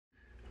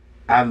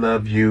I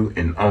love you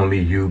and only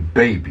you,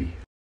 baby.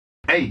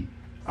 Hey,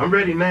 I'm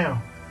ready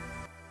now.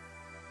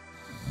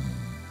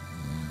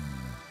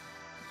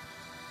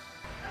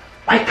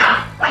 Wake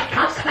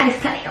up,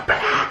 somebody's setting your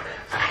black.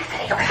 Somebody's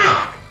setting your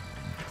black.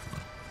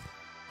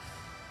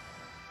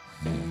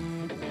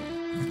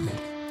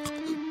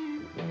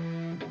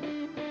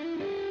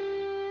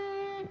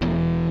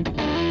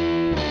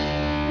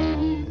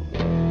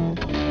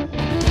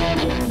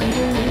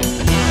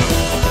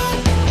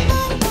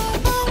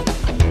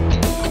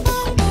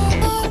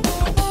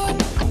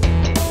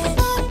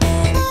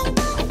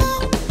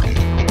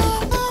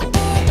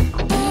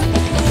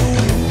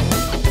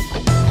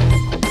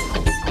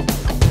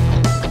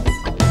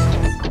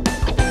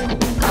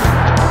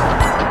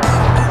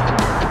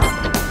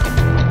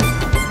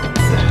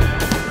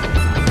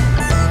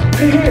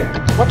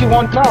 What do you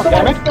want now,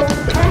 damn it?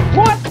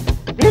 What?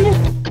 Really?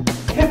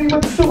 Hit me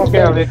with the super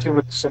Okay, I'll hit you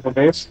with the super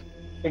bass.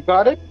 You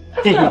got it?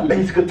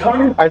 bass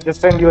guitar. I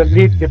just send you a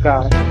lead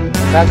guitar.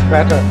 That's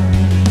better.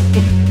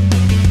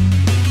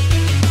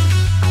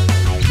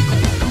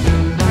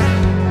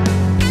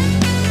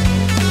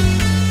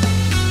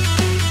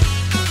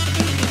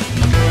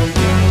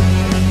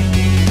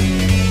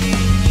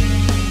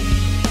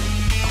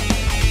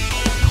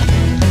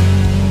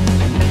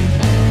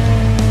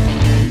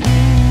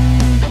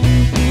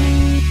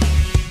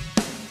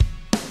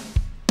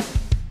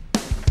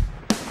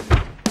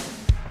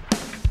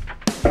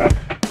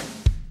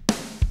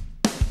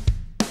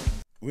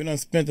 We done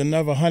spent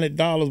another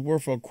 $100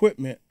 worth of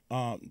equipment.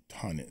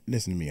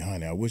 Listen to me,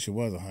 honey. I wish it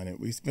was $100.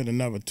 We spent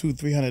another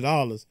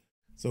 $200-300.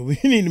 So we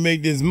need to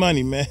make this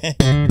money, man.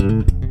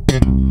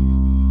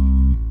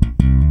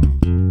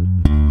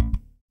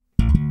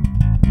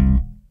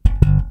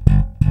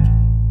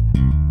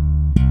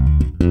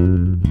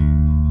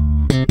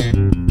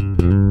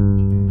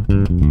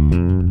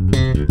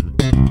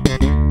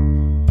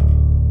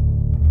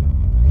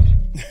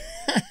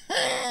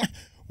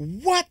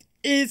 What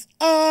is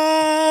YouTube?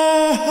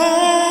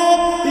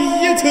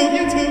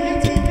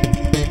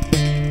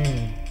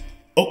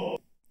 Oh,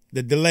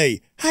 the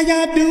delay. How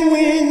y'all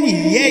doing?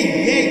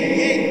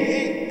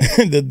 Yeah.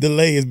 The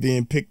delay is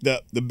being picked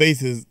up. The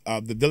bass is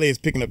the delay is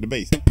picking up the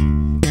bass.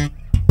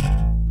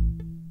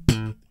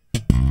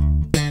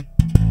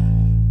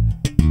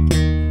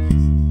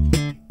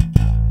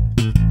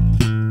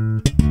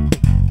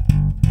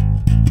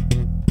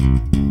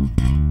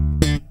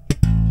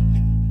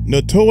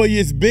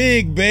 Notorious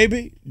Big,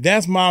 baby.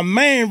 That's my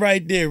man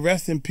right there.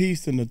 Rest in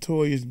peace to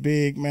Notorious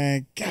Big,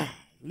 man.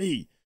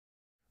 Golly.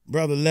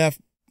 Brother left,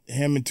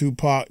 him and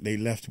Tupac, they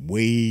left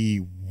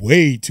way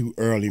too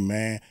early,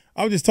 man.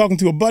 I was just talking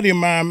to a buddy of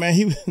mine,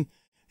 man.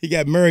 He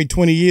got married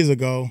 20 years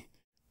ago,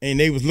 and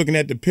they was looking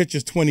at the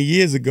pictures 20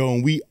 years ago,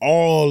 and we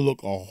all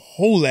look a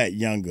whole lot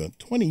younger.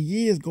 20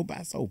 years go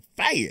by so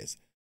fast.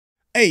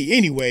 Hey,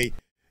 anyway,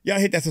 y'all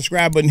hit that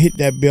subscribe button, hit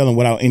that bell, and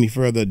without any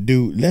further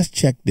ado, let's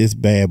check this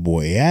bad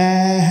boy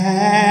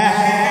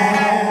out.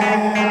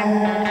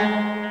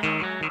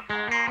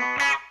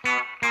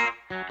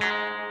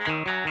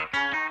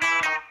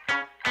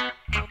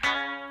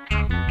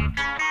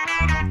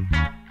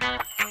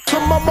 To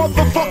my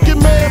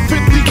motherfucking man,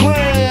 50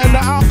 grand, the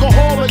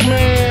alcoholic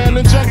man,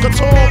 inject a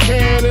tall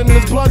can in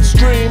his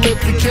bloodstream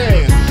if you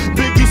can.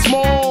 Biggie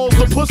Smalls,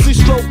 the pussy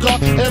stroker,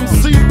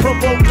 MC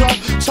provoker,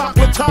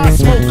 chocolate tie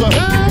smoker,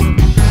 huh?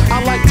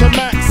 I like to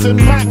max and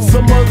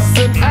maximas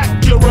and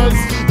Acuras.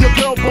 Your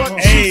girl butt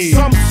cheeks,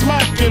 I'm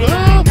smacking,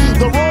 huh?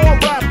 The raw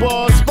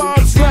rapper,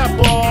 spine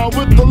snapper,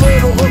 with the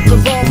little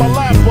hookers on my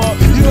lapper.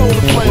 You know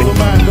the flavor,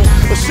 man.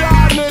 A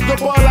shy nigga,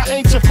 but I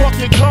ain't your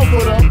fucking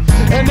comforter.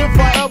 And if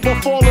I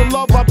ever fall in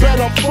love, I bet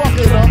I'm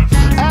fucking her.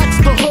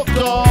 Ask the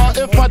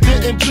hooker if I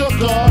didn't juke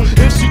her.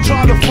 If she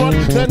try to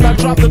front, then I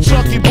drop the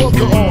Chucky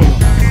Booker on her.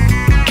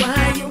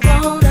 Why you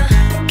wanna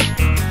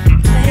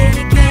play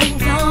the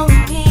games on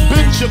me?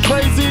 Bitch, you're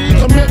crazy.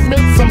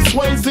 Commitments, I'm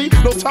Swayze.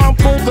 No time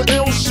for the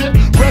ill shit.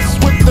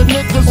 Rest with the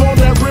niggas on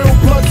that real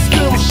blood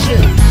still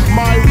shit.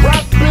 My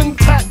rapping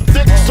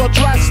tactics are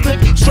drastic,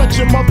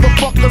 stretching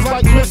motherfuckers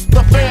like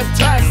Mr.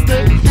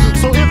 Fantastic.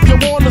 So if you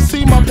wanna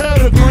see my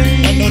pedigree,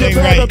 you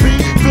better be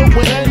filled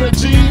with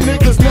energy.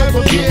 Niggas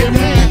never getting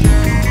me.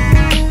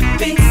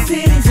 Big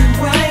cities and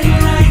bright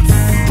lights.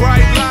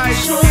 Bright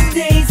lights. Short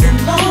days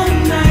and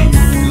long nights.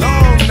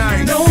 Long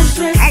nights. No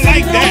stress, I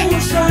like no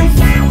that. strife.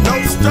 No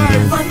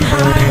strife. I'm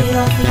high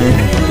off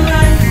living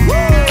life.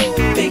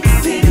 Woo. Big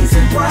cities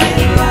and bright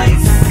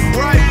lights.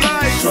 Bright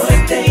lights.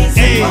 Short days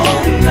and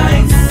long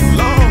nights.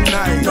 Long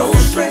nights. No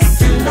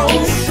stress and no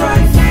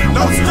strife.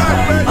 No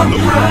strife, baby. I'm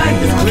high.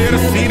 It's clear to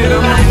see that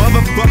I'm a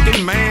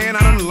motherfucking man. I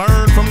done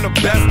learned from the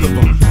best of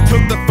them.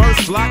 Took the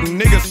first slot and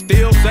niggas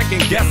still second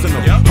guessing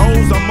them.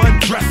 Hoes, I'm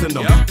undressing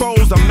them.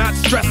 Foes, I'm not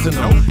stressing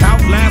them.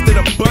 Outlasted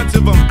a bunch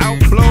of them,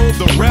 outflowed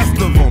the rest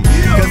of them.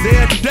 Cause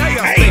every day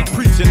I stay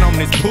preaching on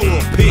this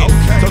pulpit.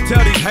 So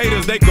tell these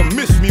haters they can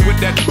miss me with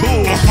that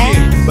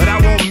bullshit. But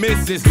I won't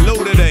miss this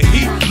Luda the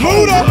heat.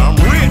 I'm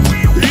rich,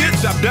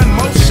 bitch. I've done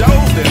more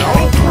shows than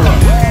Oprah.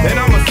 And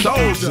I'm a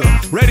soldier,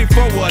 ready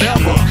for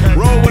whatever.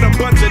 Roll with a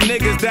bunch of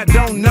niggas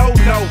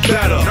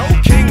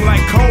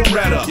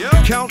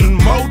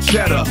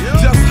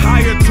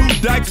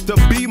used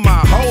to be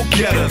my hoe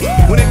getters.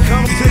 When it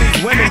comes to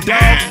these women,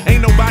 dog,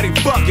 ain't nobody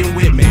fucking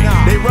with me.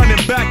 They running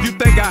back, you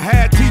think I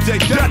had TJ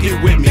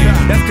Duckett with me.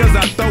 That's cause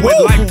I throw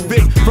it like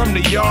Vic from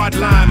the yard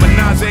line.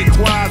 Menage a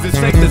trois, it's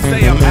safe to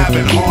say I'm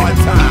having hard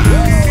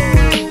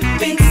times.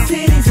 Big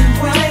cities and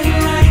bright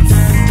lights.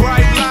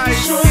 Bright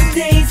lights. Short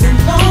days and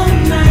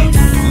long nights.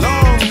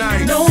 Long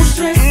nights. No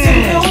stress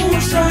and no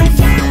strife.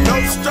 No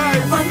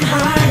strife. I'm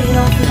high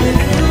off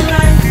living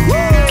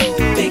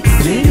life. Big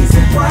cities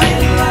and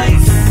bright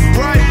lights.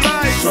 Bright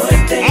lights.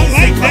 Short days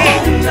like and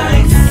that. long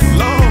nights.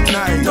 Long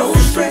nights. No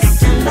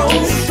stress and no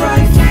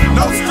strife.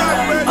 No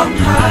strife, baby. I'm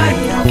high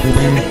off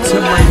living To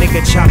my life.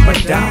 nigga Chopper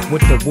Dot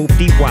with the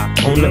whoop-de-wop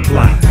on the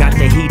block. Got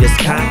the heaters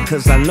cocked,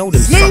 cause I know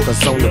them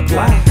suckers on the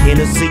block.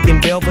 Hennessy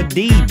and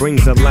𝗕𝗓𝗓𝗓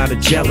brings a lot of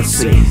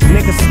jealousy.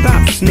 Nigga,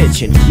 stop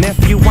snitching.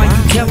 Nephew, why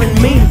you telling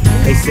me?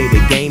 They say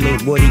the game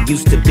ain't what it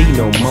used to be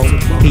no more.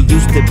 He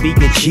used to be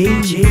a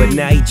G, but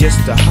now he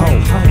just a hoe.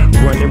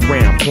 Running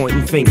around,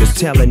 pointing fingers,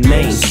 telling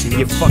names.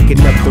 You're fucking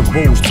up the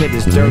rules to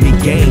this dirty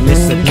game.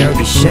 It's a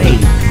dirty shame.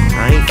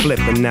 I ain't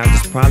flipping out,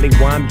 that's probably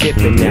why I'm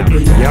dipping out.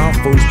 Y'all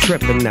fools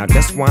tripping out,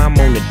 that's why I'm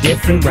on a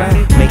different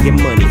route.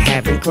 Making money,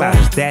 having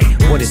clouds, that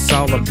what it's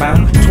all about.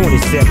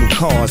 27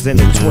 cars in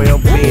a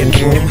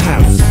 12-bedroom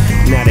house.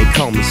 Now they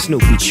call me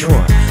Snoopy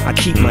Trump. I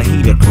keep my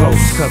heater close,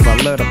 cause I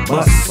love the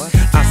bus.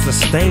 I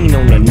sustain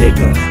on a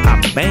nigga, I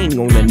bang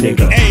on a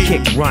nigga.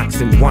 Kick rocks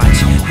and watch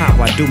how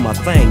I do my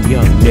thing,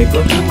 young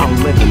nigga. I'm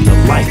living the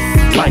life.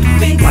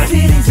 Big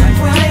cities and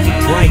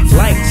bright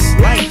lights.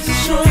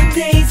 Lights. Short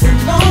days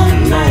and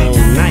long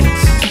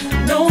nights.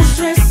 No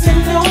stress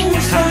and no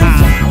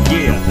strife.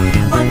 Yeah,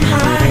 I'm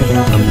high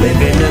off I'm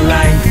living the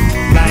life.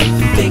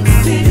 big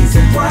cities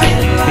and bright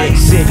Big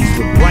lights. cities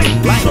with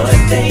bright lights.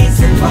 Short days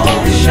and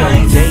long Short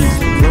nights.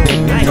 days and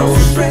long nights. No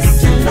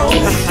stress and no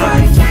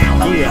strife.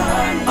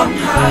 I'm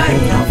high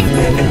off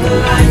living the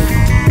life.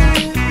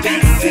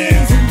 Big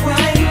cities and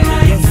bright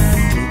lights.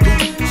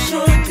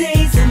 Short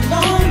days and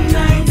long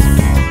nights.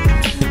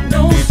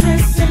 No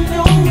stress and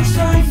no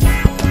strife.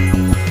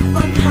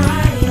 I'm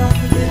high off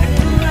living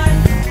the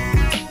life.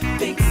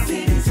 Big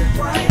cities and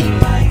bright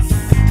lights.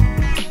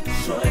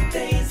 Short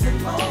days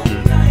and long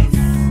nights.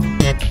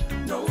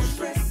 No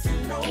stress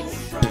and no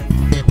strife.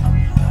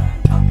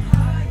 I'm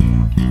high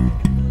off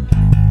living the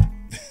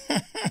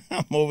life.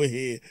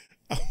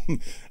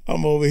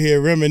 I'm over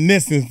here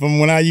reminiscing from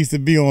when I used to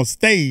be on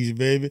stage,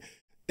 baby.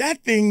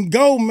 That thing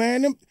go,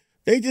 man.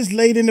 They just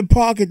laid in the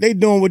pocket. They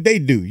doing what they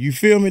do. You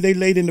feel me? They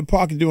laid in the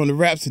pocket doing the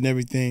raps and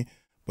everything.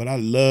 But I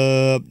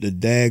love the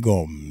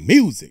daggone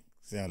music.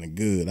 Sounding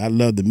good. I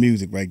love the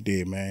music right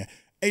there, man.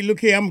 Hey,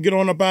 look here. I'm going to get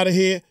on up out of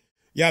here.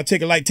 Y'all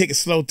take it light, take it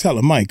slow. Tell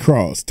her Mike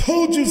Cross.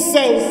 Told you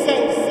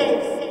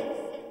so.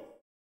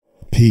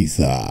 Peace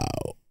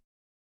out.